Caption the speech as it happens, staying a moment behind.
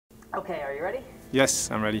Okay, are you ready? Yes,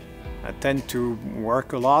 I'm ready. I tend to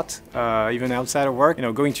work a lot, even outside of work.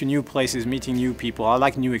 Going to new places, meeting new people. I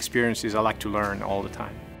like new experiences. I like to learn all the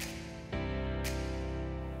time.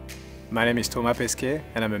 My name is Thomas Pesquet,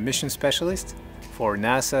 and I'm a mission specialist for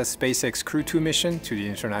NASA's SpaceX Crew 2 mission to the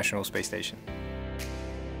International Space Station.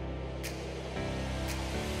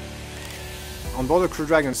 On board the Crew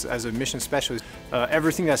Dragon as a mission specialist,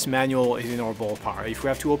 everything that's manual is in our ballpark. If we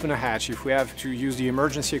have to open a hatch, if we have to use the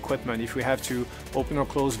emergency equipment, if we have to open or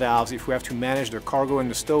close valves, if we have to manage the cargo and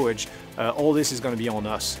the stowage, all this is going to be on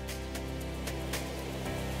us.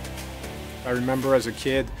 I remember as a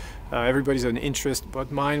kid, everybody's an interest, but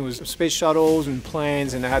mine was space shuttles and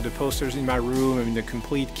planes, and I had the posters in my room, the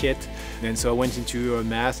complete kit. And so I went into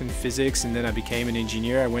math and physics, and then I became an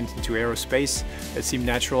engineer. I went into aerospace. It seemed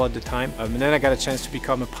natural at the time. And then I got a chance to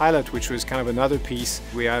become a pilot, which was kind of another piece.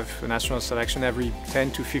 We have an astronaut selection every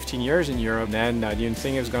 10 to 15 years in Europe. And then I didn't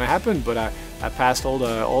think it was going to happen, but I passed all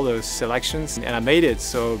the selections and I made it.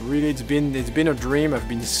 So really it's been a dream. I've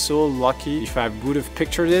been so lucky. If I would have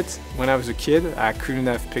pictured it when I was a kid, I couldn't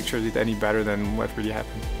have pictured it any better than what really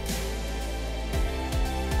happened.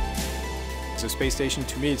 The space station,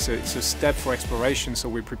 to me, it's a step for exploration. So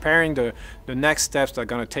we're preparing the next steps that are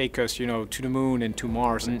going to take us, to the moon and to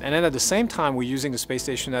Mars. And then at the same time, we're using the space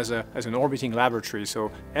station as an orbiting laboratory.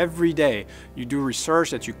 So every day you do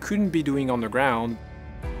research that you couldn't be doing on the ground.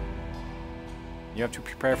 You have to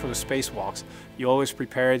prepare for the spacewalks. You always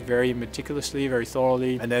prepare it very meticulously, very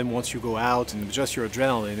thoroughly, and then once you go out, and just your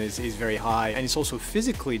adrenaline is very high. And it's also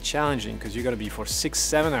physically challenging because you're going to be for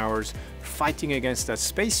 6-7 hours fighting against that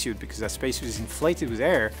spacesuit, because that spacesuit is inflated with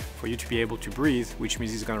air for you to be able to breathe, which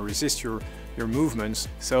means it's going to resist your movements.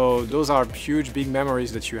 So those are huge, big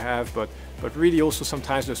memories that you have, but really also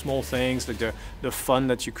sometimes the small things, like the fun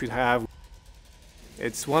that you could have.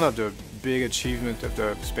 It's one of the big achievements of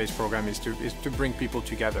the space program is to bring people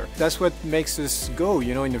together. That's what makes us go.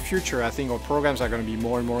 In the future, I think our programs are going to be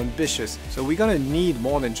more and more ambitious. So we're going to need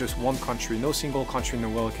more than just one country. No single country in the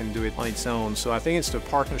world can do it on its own. So I think it's the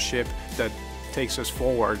partnership that takes us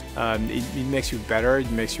forward. It makes you better, it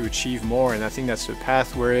makes you achieve more, and I think that's the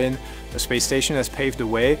path we're in. The space station has paved the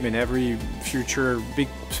way, and every future big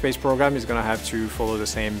space program is going to have to follow the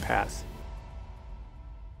same path.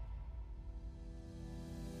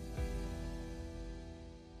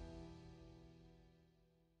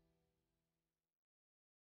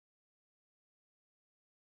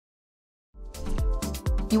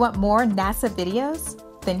 You want more NASA videos?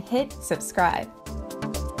 Then hit subscribe.